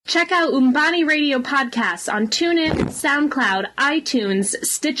Check out Umbani Radio Podcasts on TuneIn, SoundCloud, iTunes,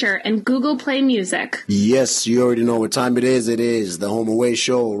 Stitcher, and Google Play Music. Yes, you already know what time it is. It is the Home Away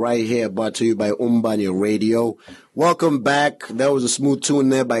Show right here, brought to you by Umbani Radio. Welcome back. That was a smooth tune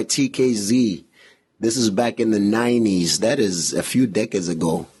there by TKZ. This is back in the 90s. That is a few decades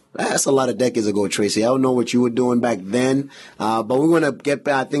ago. That's a lot of decades ago, Tracy. I don't know what you were doing back then, but we're going to get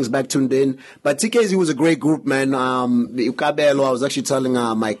things back tuned in. But TKZ was a great group, man. Ukabelo, I was actually telling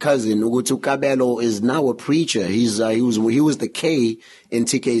my cousin, Ugutu Kabelo is now a preacher. He was the K in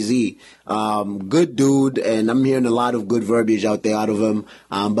TKZ. Good dude, and I'm hearing a lot of good verbiage out there out of him.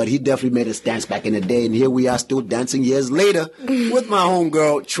 But he definitely made us dance back in the day, and here we are still dancing years later with my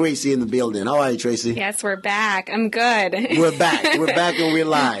homegirl, Tracy, in the building. How are you, Tracy? Yes, we're back. I'm good. We're back. We're back and we're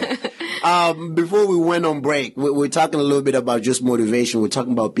live. Before we went on break, we're talking a little bit about just motivation. We're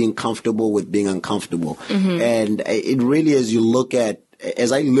talking about being comfortable with being uncomfortable. Mm-hmm. And it really, as you look at,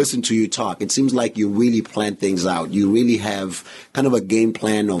 as I listen to you talk, it seems like you really plan things out. You really have kind of a game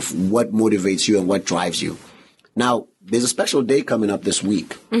plan of what motivates you and what drives you. Now, there's a special day coming up this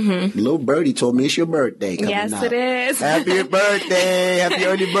week. Mm-hmm. Little Birdie told me it's your birthday coming up. Yes, it is. Happy birthday. Happy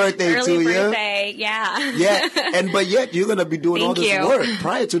early birthday to you. Early birthday, yeah. Yeah, but yet you're going to be doing all this work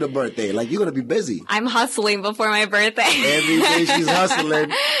prior to the birthday. Like, you're going to be busy. I'm hustling before my birthday. Every day she's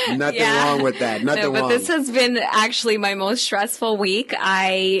hustling. Nothing wrong with that. Nothing wrong. But this has been actually my most stressful week.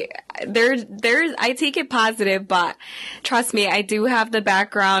 I take it positive, but trust me, I do have the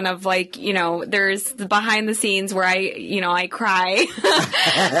background of, like, you know, there's the behind the scenes where I cry.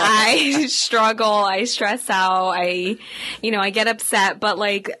 I struggle. I stress out. I get upset, but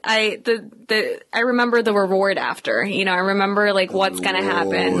like, I remember the reward after, I remember like what's going to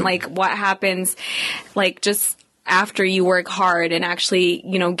happen, like what happens, like just after you work hard and actually,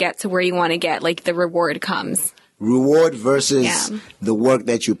 get to where you want to get, like the reward comes. Reward versus the work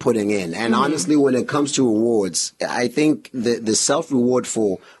that you're putting in. And honestly, when it comes to rewards, I think the self-reward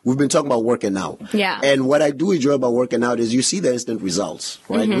we've been talking about working out. Yeah. And what I do enjoy about working out is you see the instant results,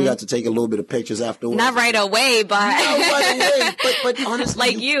 right? We got to take a little bit of pictures afterwards. Not right away, but. Not right away, but honestly.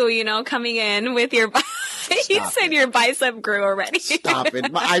 Like you coming in with your, you said your bicep grew already. Stop it.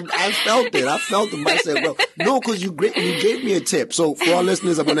 I felt it. I felt the bicep grow. No, because you gave me a tip. So for our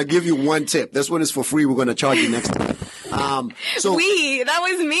listeners, I'm going to give you one tip. This one is for free. We're going to charge you next time. That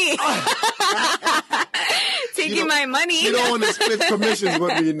was me. Taking my money. You don't want to split commissions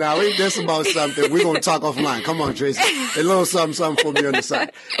with me now. Ain't this about something? We're going to talk offline. Come on, Tracy. A little something for me on the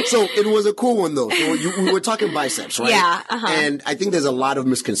side. So it was a cool one, though. So we were talking biceps, right? Yeah. Uh-huh. And I think there's a lot of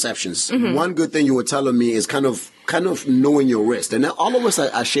misconceptions. Mm-hmm. One good thing you were telling me is kind of knowing your wrist. And all of us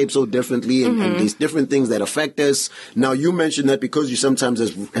are shaped so differently and these different things that affect us. Now, you mentioned that because you sometimes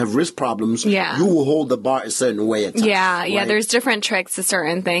have wrist problems, you will hold the bar a certain way at times. Yeah, right? yeah. There's different tricks to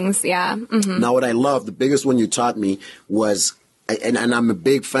certain things. Yeah. Mm-hmm. Now, what I love, the biggest one you taught me was, and I'm a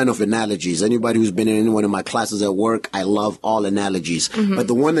big fan of analogies. Anybody who's been in any one of my classes at work, I love all analogies. Mm-hmm. But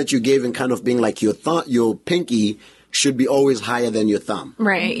the one that you gave in kind of being like your pinky should be always higher than your thumb.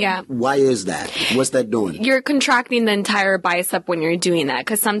 Right, yeah. Why is that? What's that doing? You're contracting the entire bicep when you're doing that,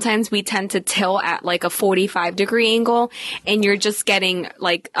 because sometimes we tend to tilt at like a 45-degree angle, and you're just getting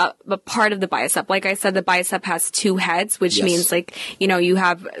like a part of the bicep. Like I said, the bicep has two heads, which means like, you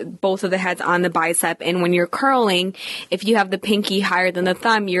have both of the heads on the bicep, and when you're curling, if you have the pinky higher than the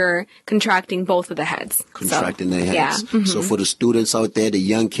thumb, you're contracting both of the heads. Contracting the heads. Yeah. Mm-hmm. So for the students out there, the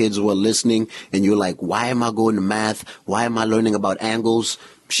young kids who are listening, and you're like, why am I going to math? Why am I learning about angles?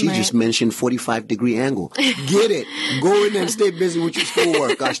 She just mentioned 45-degree angle. Get it. Go in and stay busy with your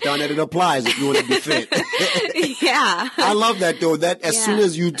schoolwork. Gosh darn it, it applies if you want to be fit. Yeah. I love that, though. That as soon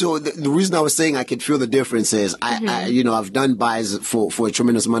as you told, the reason I was saying I could feel the difference is I've done buys for a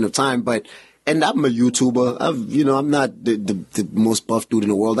tremendous amount of time, and I'm a YouTuber. I'm not the most buff dude in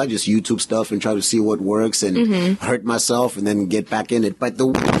the world. I just YouTube stuff and try to see what works and hurt myself and then get back in it. But the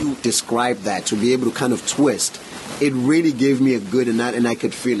way you describe that, to be able to kind of twist, it really gave me a good and I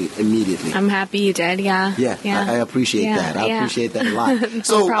could feel it immediately. I'm happy you did, yeah. Yeah. I appreciate that. I appreciate that a lot. No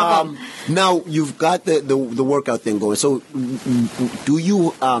So problem. now you've got the workout thing going. So do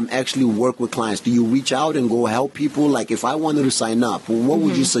you actually work with clients? Do you reach out and go help people? Like if I wanted to sign up, what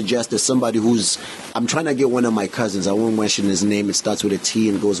would you suggest as somebody I'm trying to get one of my cousins. I won't mention his name. It starts with a T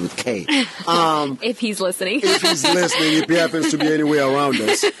and goes with K. If he's listening. If he happens to be anywhere around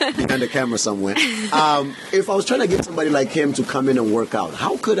us, behind the camera somewhere. If I was trying to get somebody like him to come in and work out,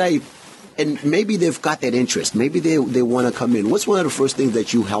 how could I? And maybe they've got that interest. Maybe they want to come in. What's one of the first things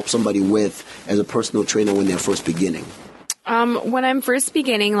that you help somebody with as a personal trainer when they're first beginning? When I'm first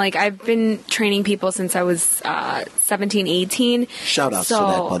beginning, like I've been training people since I was 17, 18. Shout out to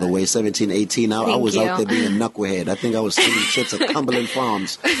that, by the way, 17, 18. I was out there being a knucklehead. I think I was stealing chips at Cumberland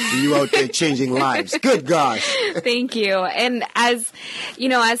Farms. And you out there changing lives. Good gosh. Thank you. And as, you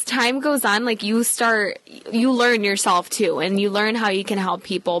know, as time goes on, like you learn yourself too, and you learn how you can help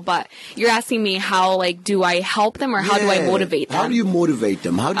people. But you're asking me how, like, do I help them or how do I motivate them? How do you motivate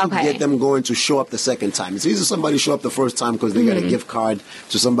them? How do you get them going to show up the second time? It's easy somebody show up the first time because they got a gift card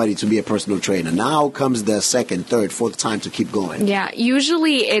to somebody to be a personal trainer. Now comes the second, third, fourth time to keep going. Yeah,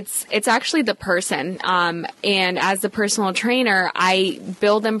 usually it's actually the person. And as the personal trainer, I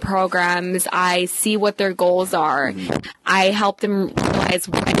build them programs. I see what their goals are. I help them realize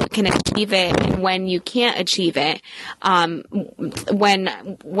when you can achieve it and when you can't achieve it.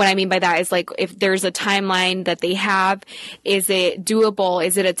 What I mean by that is, like, if there's a timeline that they have, is it doable?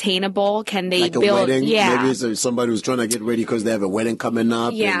 Is it attainable? Can they like build? A wedding? Yeah. Maybe it's somebody who's trying to get ready because they have a wedding coming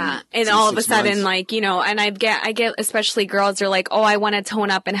up. Yeah. And all of a sudden, like, you know, and I get especially girls are like, oh, I want to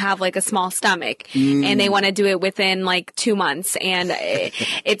tone up and have like a small stomach, and they want to do it within like 2 months. And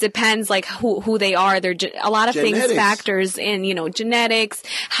it depends like who they are. A lot of Genetics. things factors in, you know, genetics,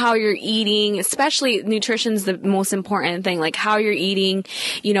 how you're eating, especially nutrition's the most important thing, like how you're eating,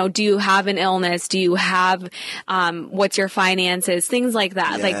 you know, do you have an illness? Do you have, what's your finances? Things like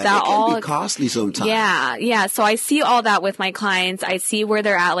that. Yeah, like that it can all be costly sometimes. Yeah. Yeah. So I see all that with my clients. I see where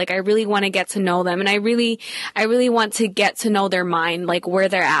they're at. Like I really want to get to know them, and I really want to get to know their mind, like where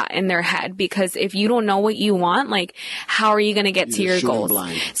they're at in their head, because if you don't know what you want, like how are you going to get to your goals?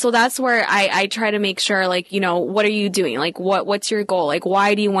 So that's where I try to make sure, like, you know, what are you doing? Like what's your goal? Like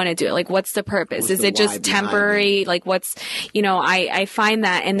why do you want to do it? Like what's the purpose? Is it just temporary? Like what's, you know, I find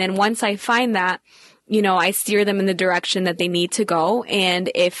that, and then once I find that, you know, I steer them in the direction that they need to go. And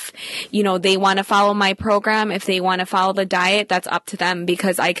if, you know, they want to follow my program, if they want to follow the diet, that's up to them,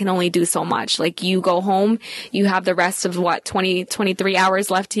 because I can only do so much. Like you go home, you have the rest of 23 hours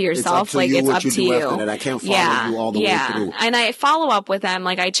left to yourself. It's up to you. I can't follow you all the way through. And I follow up with them.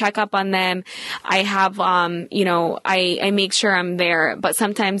 Like I check up on them. I have, you know, I make sure I'm there, but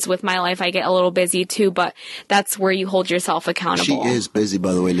sometimes with my life, I get a little busy too, but that's where you hold yourself accountable. She is busy,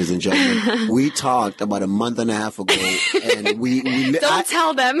 by the way, ladies and gentlemen. We talked about a month and a half ago, and we don't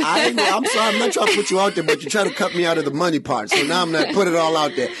tell them. I'm sorry, I'm not trying to put you out there, but you try to cut me out of the money part. So now I'm not put it all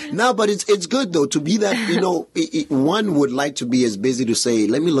out there. No, but it's good though to be that. You know, one would like to be as busy to say,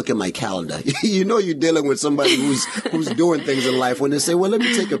 let me look at my calendar. You know, you're dealing with somebody who's doing things in life when they say, well, let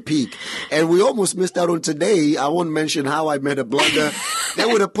me take a peek. And we almost missed out on today. I won't mention how I made a blunder. They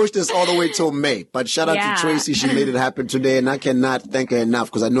would have pushed us all the way till May. But shout out to Tracy. She made it happen today, and I cannot thank her enough,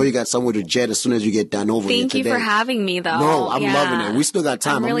 because I know you got somewhere to jet as soon as you get done over Thank you today. for having me, though. No, I'm loving it. We still got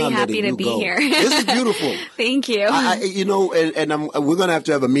time. I'm really not happy letting to you be go. here. This is beautiful. Thank you. You know, and we're going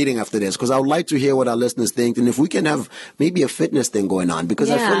to have a meeting after this, because I would like to hear what our listeners think, and if we can have maybe a fitness thing going on, because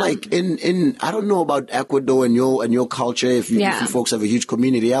I feel like in I don't know about Ecuador and your culture, if you folks have a huge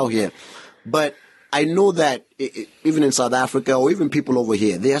community out here, but I know that even in South Africa or even people over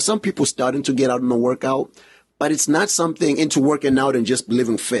here, there are some people starting to get out and workout, but it's not something into working out and just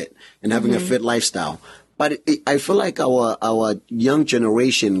living fit and having a fit lifestyle. But I feel like our young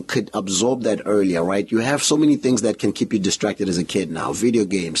generation could absorb that earlier, right? You have so many things that can keep you distracted as a kid now. Video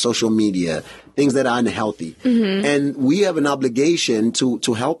games, social media, things that are unhealthy. And we have an obligation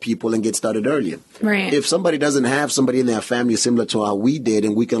to help people and get started earlier. Right. If somebody doesn't have somebody in their family similar to how we did,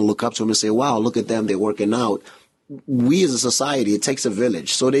 and we can look up to them and say, wow, look at them, they're working out. We as a society, it takes a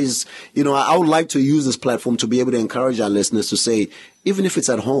village. So there's, you know, I would like to use this platform to be able to encourage our listeners to say, even if it's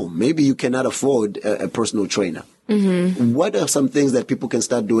at home, maybe you cannot afford a personal trainer. What are some things that people can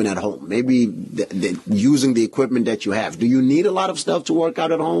start doing at home? Maybe using the equipment that you have. Do you need a lot of stuff to work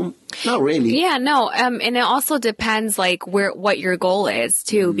out at home? Not really. Yeah, no. And it also depends like what your goal is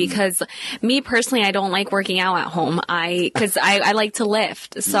too, because me personally, I don't like working out at home. Cause I like to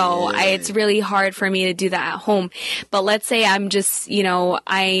lift. So it's really hard for me to do that at home. But let's say I'm just, you know,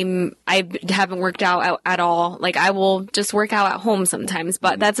 I haven't worked out at all. Like I will just work out at home sometimes,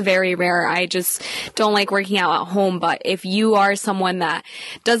 but that's very rare. I just don't like working out at home. But if you are someone that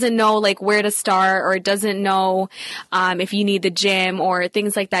doesn't know like where to start, or doesn't know if you need the gym or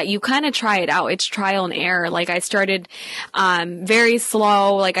things like that, you kind of try it out. It's trial and error. Like I started very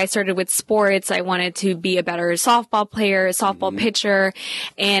slow. Like I started with sports. I wanted to be a better softball player, softball pitcher.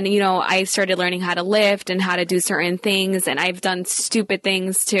 And, you know, I started learning how to lift and how to do certain things. And I've done stupid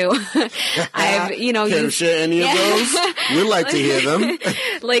things too. I've, you know, can you share any of those? We'd like to hear them.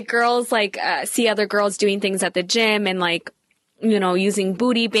 Like girls like see other girls doing things at the gym, and like using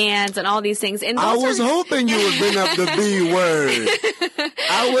booty bands and all these things. And I was hoping you would bring up the B word.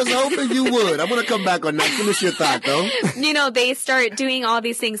 I was hoping you would. I'm going to come back on that. Finish your thought, though. They start doing all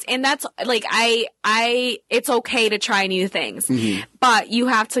these things. And that's like, it's okay to try new things, but you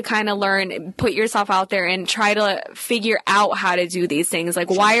have to kind of learn, put yourself out there and try to figure out how to do these things. Like,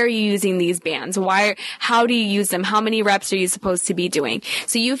 why are you using these bands? How do you use them? How many reps are you supposed to be doing?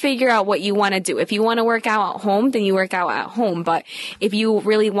 So you figure out what you want to do. If you want to work out at home, then you work out at home. But if you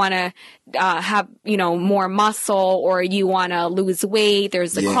really want to have, more muscle, or you want to lose weight,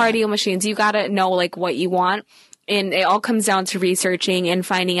 there's the cardio machines. You got to know like what you want. And it all comes down to researching and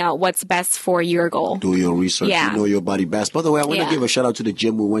finding out what's best for your goal. Do your research. You know your body best. By the way, I want to give a shout out to the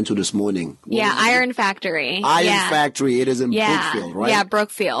gym we went to this morning. Iron Factory. Iron Factory. It is in Brookfield, right? Yeah,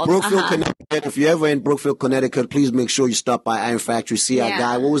 Brookfield. Brookfield, Connecticut. If you're ever in Brookfield, Connecticut, please make sure you stop by Iron Factory. See our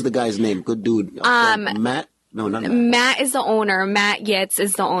guy. What was the guy's name? Good dude. Matt? No, not Matt. Matt is the owner. Matt Yitz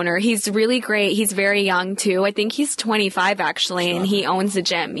is the owner. He's really great. He's very young too. I think he's 25 actually, and he owns the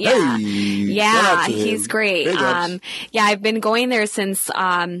gym. Yeah. He's great. I've been going there since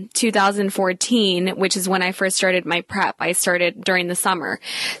 2014, which is when I first started my prep. I started during the summer.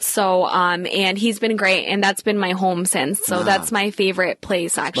 So and he's been great, and that's been my home since. So that's my favorite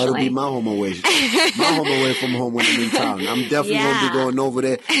place actually. That'll be my home away. My home away from home when I'm in town. I'm definitely going to be going over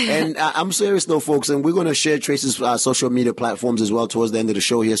there. And I'm serious though, folks, and we're going to share Tracy's social media platforms as well towards the end of the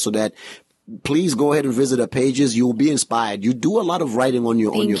show here, so that please go ahead and visit her pages. You'll be inspired. You do a lot of writing on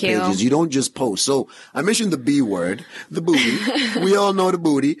your pages. You don't just post. So I mentioned the B word, the booty. We all know the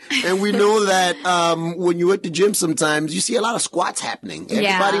booty, and we know that when you're at the gym, sometimes you see a lot of squats happening.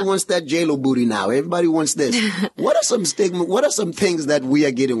 Everybody wants that J-Lo booty now. Everybody wants this. What are some stigma? What are some things that we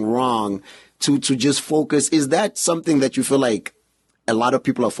are getting wrong to just focus? Is that something that you feel like a lot of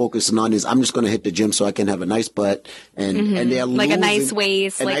people are focusing on? Is I'm just going to hit the gym so I can have a nice butt and they're like a nice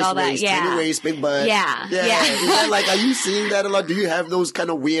waist, like all that. Tiny waist, big butt. Yeah. Is that like, are you seeing that a lot? Do you have those kind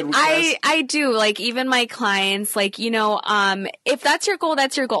of weird requests? I do. Like even my clients, like, if that's your goal,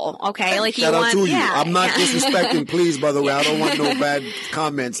 that's your goal. Okay. Like shout out to you. I'm not disrespecting, please, by the way. I don't want no bad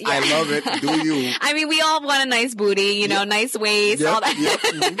comments. I love it. Do you? I mean, we all want a nice booty, nice waist, all that.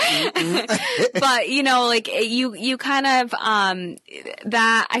 But, like you kind of,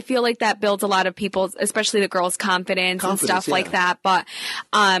 that I feel like that builds a lot of people's, especially the girls' confidence and stuff like that. But,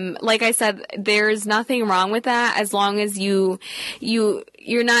 like I said, there's nothing wrong with that as long as you're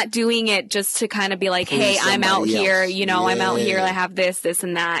not doing it just to kind of be like, hey, I'm out here, I'm out here, I have this,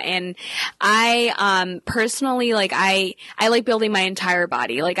 and that. And I, personally, like, I like building my entire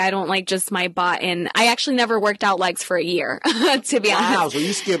body. Like, I don't like just my butt, and I actually never worked out legs for a year, to be honest. Wow, so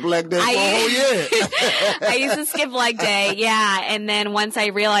you skip leg day for a whole year. I used to skip leg day, and then once I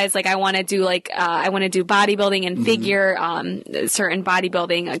realized, like, I want to do bodybuilding and figure, certain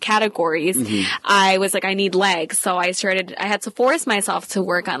bodybuilding categories, I was like, I need legs. So I had to force myself to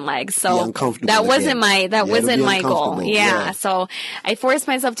work on legs. So that wasn't my goal. Yeah. So I forced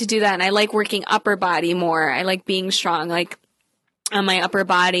myself to do that. And I like working upper body more. I like being strong. Like, on my upper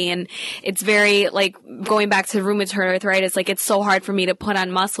body, and it's very like going back to rheumatoid arthritis, like it's so hard for me to put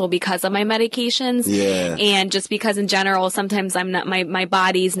on muscle because of my medications and just because in general sometimes I'm not my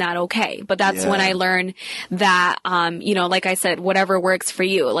body's not okay. But that's when I learned that like I said, whatever works for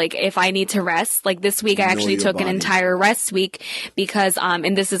you. Like if I need to rest, like this week I actually took an entire rest week because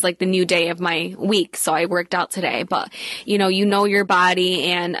and this is like the new day of my week, so I worked out today. But you know your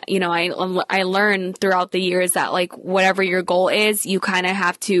body, and I learned throughout the years that like whatever your goal is, you kind of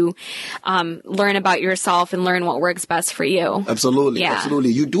have to learn about yourself and learn what works best for you. Absolutely.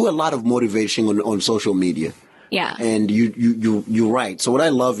 Absolutely. You do a lot of motivation on social media. Yeah. And you're right. So what I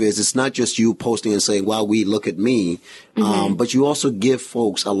love is it's not just you posting and saying, wow, look at me. But you also give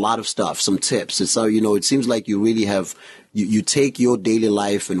folks a lot of stuff, some tips. It's it seems like you really have, you take your daily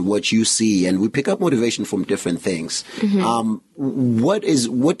life and what you see, and we pick up motivation from different things. What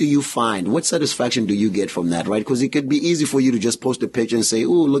do you find? What satisfaction do you get from that, right? Because it could be easy for you to just post a picture and say,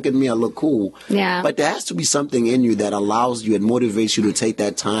 "Ooh, look at me, I look cool." Yeah. But there has to be something in you that allows you and motivates you to take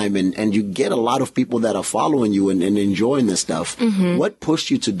that time, and you get a lot of people that are following you and enjoying this stuff. What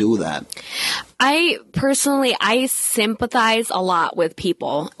pushed you to do that? I sympathize a lot with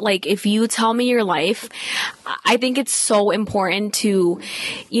people. Like, if you tell me your life, I think it's so important to,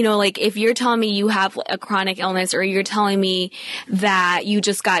 like, if you're telling me you have a chronic illness, or you're telling me that you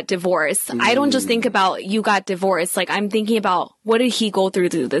just got divorced, I don't just think about you got divorced. Like, I'm thinking about what did he go through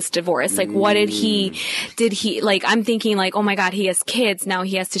this divorce? Like, what did he, like, I'm thinking like, oh my God, he has kids. Now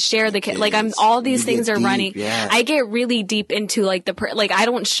he has to share the kid. Like, all these things are running. I get really deep into like like, I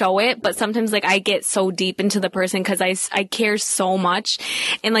don't show it, but sometimes like I get so deep into the person because I care so much.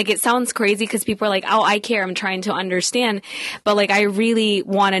 And like, it sounds crazy because people are like, oh, I care. I'm trying to understand. But like, I really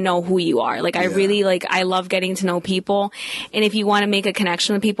want to know who you are. Like, I really like, I love getting to know people. And if you want to make a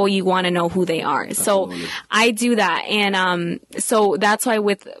connection with people, you want to know who they are. Absolutely. So I do that. And, so that's why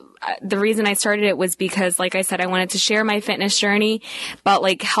the reason I started it was because, like I said, I wanted to share my fitness journey, but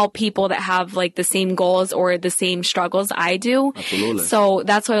like help people that have like the same goals or the same struggles I do. Absolutely. So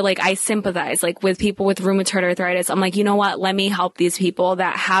that's why like I sympathize like with people with rheumatoid arthritis. I'm like, you know what? Let me help these people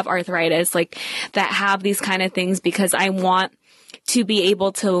that have arthritis, like that have these kind of things, because I want to be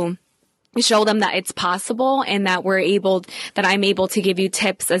able to show them that it's possible and that I'm able to give you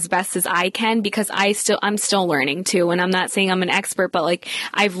tips as best as I can, because I'm still learning too. And I'm not saying I'm an expert, but like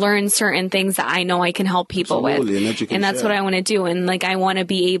I've learned certain things that I know I can help people Absolutely. with. And that's what I want to do. And like, I want to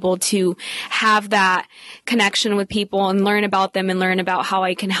be able to have that connection with people and learn about them and learn about how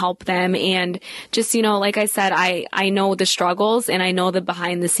I can help them. And just, you know, like I said, I know the struggles and I know the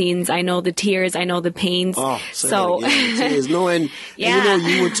behind the scenes. I know the tears. I know the pains. So tears. No, and you know,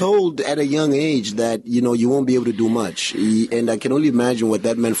 you were told at a young age that, you know, you won't be able to do much. And I can only imagine what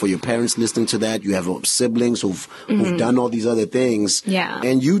that meant for your parents listening to that. You have siblings who've done all these other things. Yeah.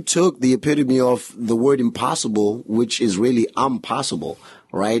 And you took the epitome of the word impossible, which is really impossible.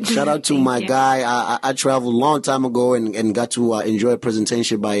 Right. Shout out to my guy. I traveled a long time ago and got to enjoy a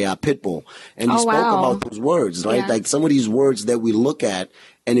presentation by Pitbull. And he spoke about those words, right? Yeah. Like some of these words that we look at,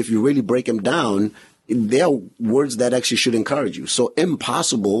 and if you really break them down, they are words that actually should encourage you. So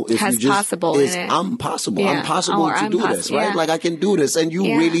impossible, if you just, possible is impossible. Yeah. Impossible to do this, right? Yeah. Like I can do this. And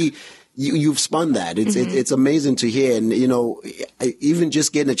you really, you've spun that. It's amazing to hear. And, you know, even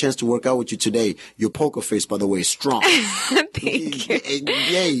just getting a chance to work out with you today, your poker face, by the way, is strong. Thank you.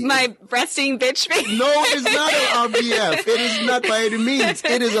 Yay. My resting bitch face. No, it's not an RBF. It is not by any means.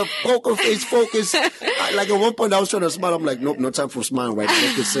 It is a poker face focus. Like at one point I was trying to smile. I'm like, nope, no time for smiling right now.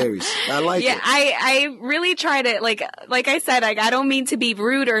 Make it serious. I like it. Yeah, I really try to, like I said, like I don't mean to be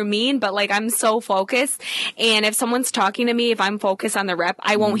rude or mean, but like I'm so focused. And if someone's talking to me, if I'm focused on the rep,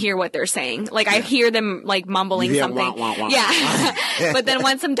 I won't hear what they're saying. Like I hear them like mumbling something. Wah, wah, wah. Yeah. But then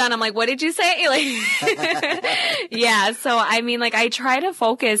once I'm done, I'm like, what did you say? Like, yeah. So I mean, like I try to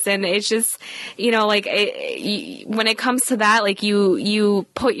focus, and it's just, you know, like when it comes to that, like you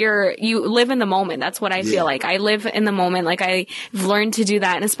live in the moment. That's what I feel like. I live in the moment. Like I've learned to do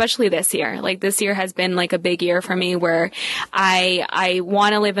that. And especially this year, like this year has been like a big year for me where I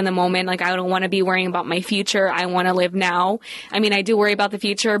want to live in the moment. Like I don't want to be worrying about my future. I want to live now. I mean, I do worry about the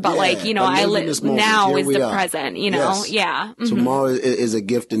future, but like, you know, I live now is the present, you know? Yes. Yeah. Mm-hmm. Tomorrow is a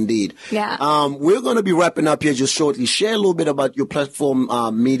gift indeed. Yeah. We're going to be wrapping up here just shortly. Share a little bit about your platform,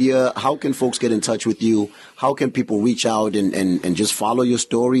 media. How can folks get in touch with you? How can people reach out and just follow your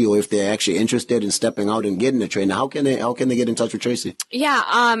story? Or if they're actually interested in stepping out and getting a trainer, how can they get in touch with Tracy?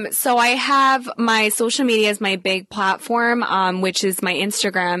 Yeah. So I have my social media is my big platform, which is my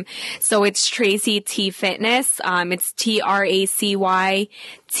Instagram. So it's Tracy T Fitness. It's TRACY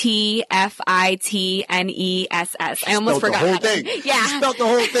TFITNESS. I almost forgot the whole thing. Yeah. You spelled the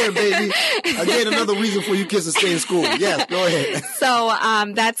whole thing, baby. Again, another reason for you kids to stay in school. Yes, go ahead. So,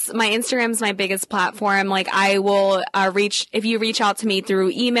 that's my Instagram's my biggest platform. Like I will, if you reach out to me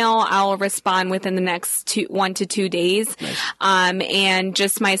through email, I'll respond within the next 1 to 2 days. Nice. And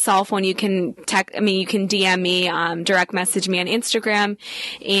just my cell phone, you can you can DM me, direct message me on Instagram,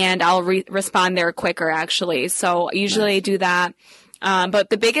 and I'll respond there quicker actually. So usually I do that. But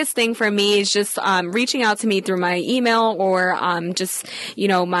the biggest thing for me is just, reaching out to me through my email or, just, you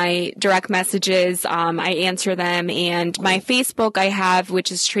know, my direct messages. I answer them, and my Facebook I have,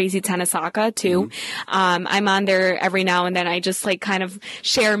 which is Tracy Tanisaka too. Mm-hmm. I'm on there every now and then. I just like kind of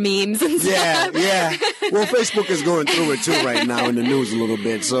share memes and stuff. Yeah. Well, Facebook is going through it too right now in the news a little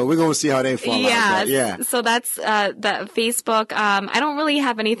bit. So we're going to see how they fall out. Yeah. So that's, the Facebook. I don't really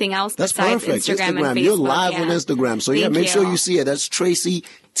have anything else besides perfect. Instagram and Facebook. You're live on Instagram. So make sure you see it. That's Tracy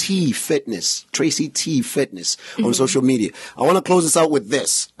T Fitness. Tracy T Fitness on social media. I want to close this out with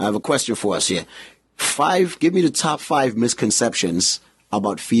this. I have a question for us here. Give me the top 5 misconceptions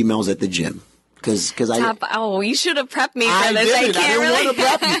about females at the gym. You should have prepped me for this. I didn't want to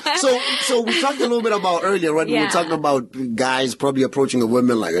prep you. So we talked a little bit about earlier, right? Yeah. We were talking about guys probably approaching a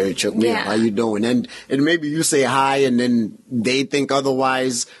woman like, hey, check me out. How you doing? And maybe you say hi and then they think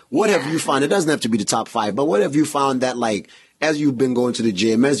otherwise. What have you found? It doesn't have to be the top 5, but what have you found that like, as you've been going to the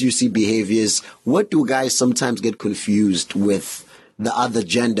gym, as you see behaviors, what do guys sometimes get confused with the other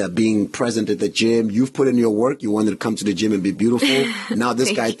gender being present at the gym. You've put in your work. You wanted to come to the gym and be beautiful. Now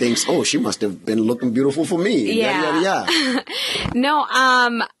this guy thinks, oh, she must have been looking beautiful for me. Yeah. Yeah. No,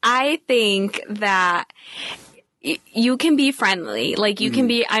 I think that you can be friendly. Like you can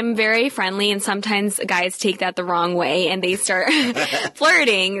be, I'm very friendly, and sometimes guys take that the wrong way and they start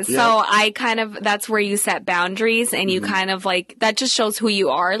flirting. So that's where you set boundaries, and you kind of like, that just shows who you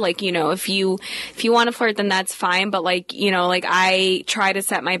are. Like, you know, if you want to flirt, then that's fine. But like, you know, like I try to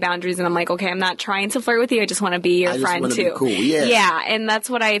set my boundaries, and I'm like, okay, I'm not trying to flirt with you. I just want to be your friend too. Be cool. Yeah. Yeah. And that's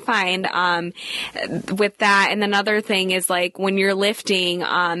what I find, with that. And another thing is like when you're lifting,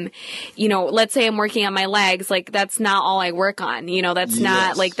 you know, let's say I'm working on my legs, like that's not all I work on. You know, that's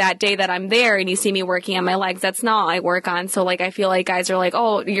not like that day that I'm there and you see me working on my legs. That's not all I work on. So like, I feel like guys are like,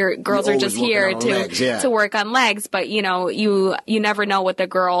 oh, your girls are just here to work on legs. But you know, you never know what the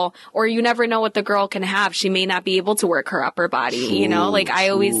girl, or you never know what the girl can have. She may not be able to work her upper body. True, you know, like I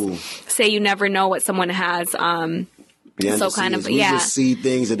always say, you never know what someone has. So kind of, we just see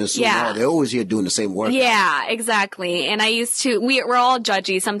things and assume, oh, they're always here doing the same work. Yeah, exactly. And I used to, we're all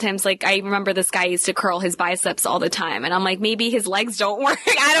judgy. Sometimes, like, I remember this guy used to curl his biceps all the time. And I'm like, maybe his legs don't work.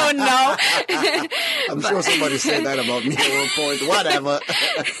 I don't know. I'm sure somebody said that about me at one point. Whatever.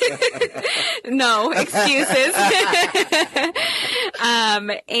 No excuses.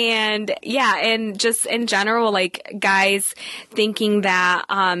 And yeah, and just in general, like guys thinking that,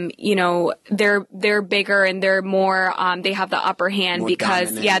 you know, they're bigger and they're more, they have the upper hand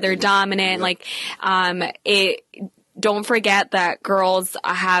because they're dominant. Like, don't forget that girls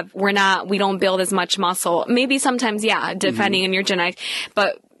we don't build as much muscle. Maybe sometimes, depending on your genetics,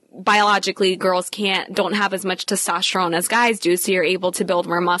 but biologically girls don't have as much testosterone as guys do, so you're able to build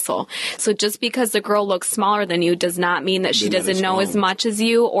more muscle. So just because the girl looks smaller than you does not mean that she doesn't know as much as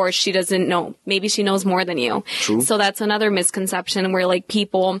you, or she doesn't know, maybe she knows more than you. True. So that's another misconception where like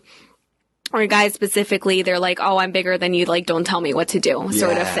people, or guys specifically, they're like, oh, I'm bigger than you, like, don't tell me what to do,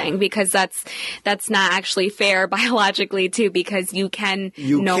 sort of thing. Because that's not actually fair biologically, too, because you can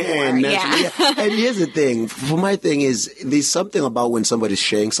know more. Yeah. And here's the thing. For my thing is, there's something about when somebody's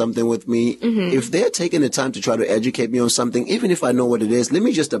sharing something with me, if they're taking the time to try to educate me on something, even if I know what it is, let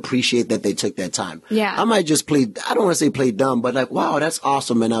me just appreciate that they took that time. Yeah. I might just I don't want to say play dumb, but like, wow, that's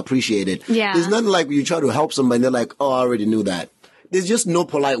awesome, and I appreciate it. Yeah. There's nothing like when you try to help somebody and they're like, oh, I already knew that. There's just no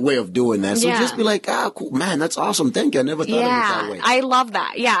polite way of doing that. So just be like, cool, man, that's awesome. Thank you. I never thought of it that way. I love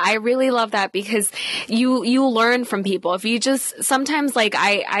that. Yeah, I really love that because you learn from people. If you just, sometimes like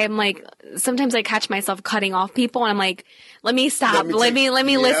I'm like, sometimes I catch myself cutting off people and I'm like, let me stop. Let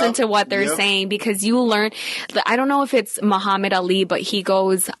me listen to what they're saying, because you learn. I don't know if it's Muhammad Ali, but he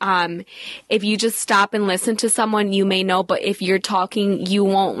goes, if you just stop and listen to someone, you may know, but if you're talking, you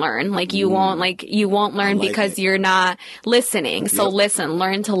won't learn. Like you won't learn because you're not listening. So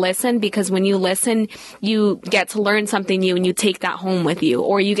learn to listen, because when you listen, you get to learn something new and you take that home with you,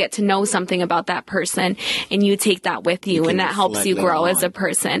 or you get to know something about that person and you take that with you, and that helps you grow as a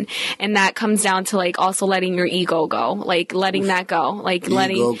person. And that comes down to like also letting your ego go, like letting that go, like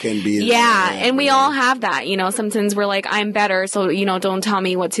ego can be and we all have that, you know. Sometimes we're like, I'm better, so you know, don't tell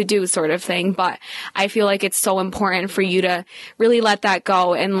me what to do, sort of thing. But I feel like it's so important for you to really let that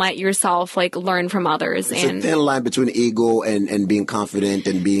go and let yourself like learn from others. It's a thin line between ego and being confident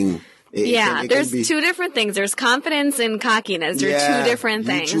and being. There's two different things. There's confidence and cockiness. They're two different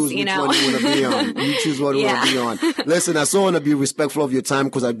things, you know. One you want to be on. You choose what you want to be on. Listen, I so want to be respectful of your time,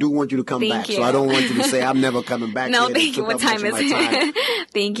 because I do want you to come back. So I don't want you to say, I'm never coming back. No, thank you. What time is it?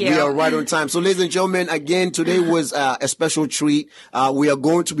 Thank you. We are right on time. So ladies and gentlemen, again, today was a special treat. We are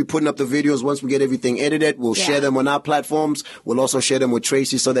going to be putting up the videos once we get everything edited. We'll share them on our platforms. We'll also share them with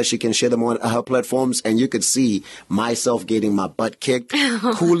Tracy so that she can share them on her platforms. And you could see myself getting my butt kicked.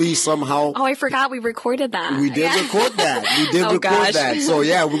 Coolly somehow. Oh, I forgot we recorded that. We did record that. We did record that. So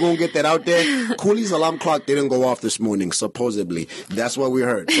yeah, we're going to get that out there. Cooley's alarm clock didn't go off this morning, supposedly. That's what we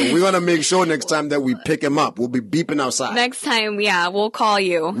heard. So we're going to make sure next time that we pick him up. We'll be beeping outside. Next time, we'll call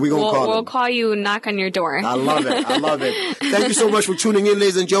you. We'll call you, knock on your door. I love it. I love it. Thank you so much for tuning in,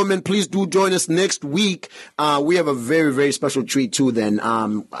 ladies and gentlemen. Please do join us next week. We have a very, very special treat too then.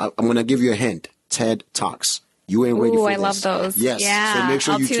 I'm going to give you a hint. TED Talks. You ain't ready for this. I love those. Yes. Yeah, so make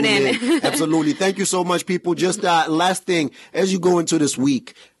sure you tune in. Absolutely. Thank you so much, people. Just last thing, as you go into this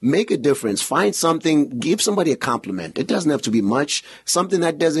week, make a difference. Find something, give somebody a compliment. It doesn't have to be much. Something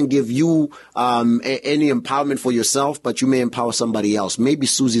that doesn't give you any empowerment for yourself, but you may empower somebody else. Maybe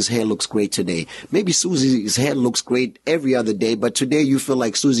Susie's hair looks great today. Maybe Susie's hair looks great every other day, but today you feel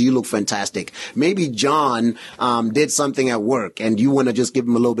like, Susie, you look fantastic. Maybe John did something at work and you want to just give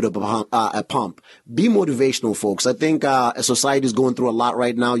him a little bit of a pump. Be motivational, folks. I think society is going through a lot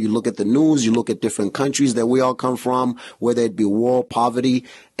right now. You look at the news, you look at different countries that we all come from, whether it be war, poverty.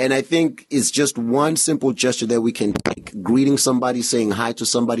 And I think it's just one simple gesture that we can take. Greeting somebody, saying hi to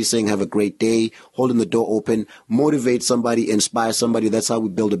somebody, saying have a great day, holding the door open, motivate somebody, inspire somebody. That's how we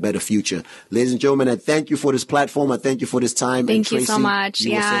build a better future. Ladies and gentlemen, I thank you for this platform. I thank you for this time. Thank you so much.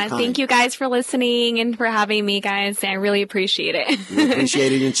 Yeah. Thank you guys for listening and for having me, guys. I really appreciate it. We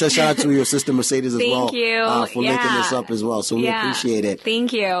appreciate it. And shout out to your sister Mercedes as well. Thank you. For making this up as well. So we appreciate it.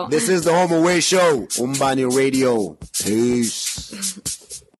 Thank you. This is the Home Away Show, Umbani Radio. Peace.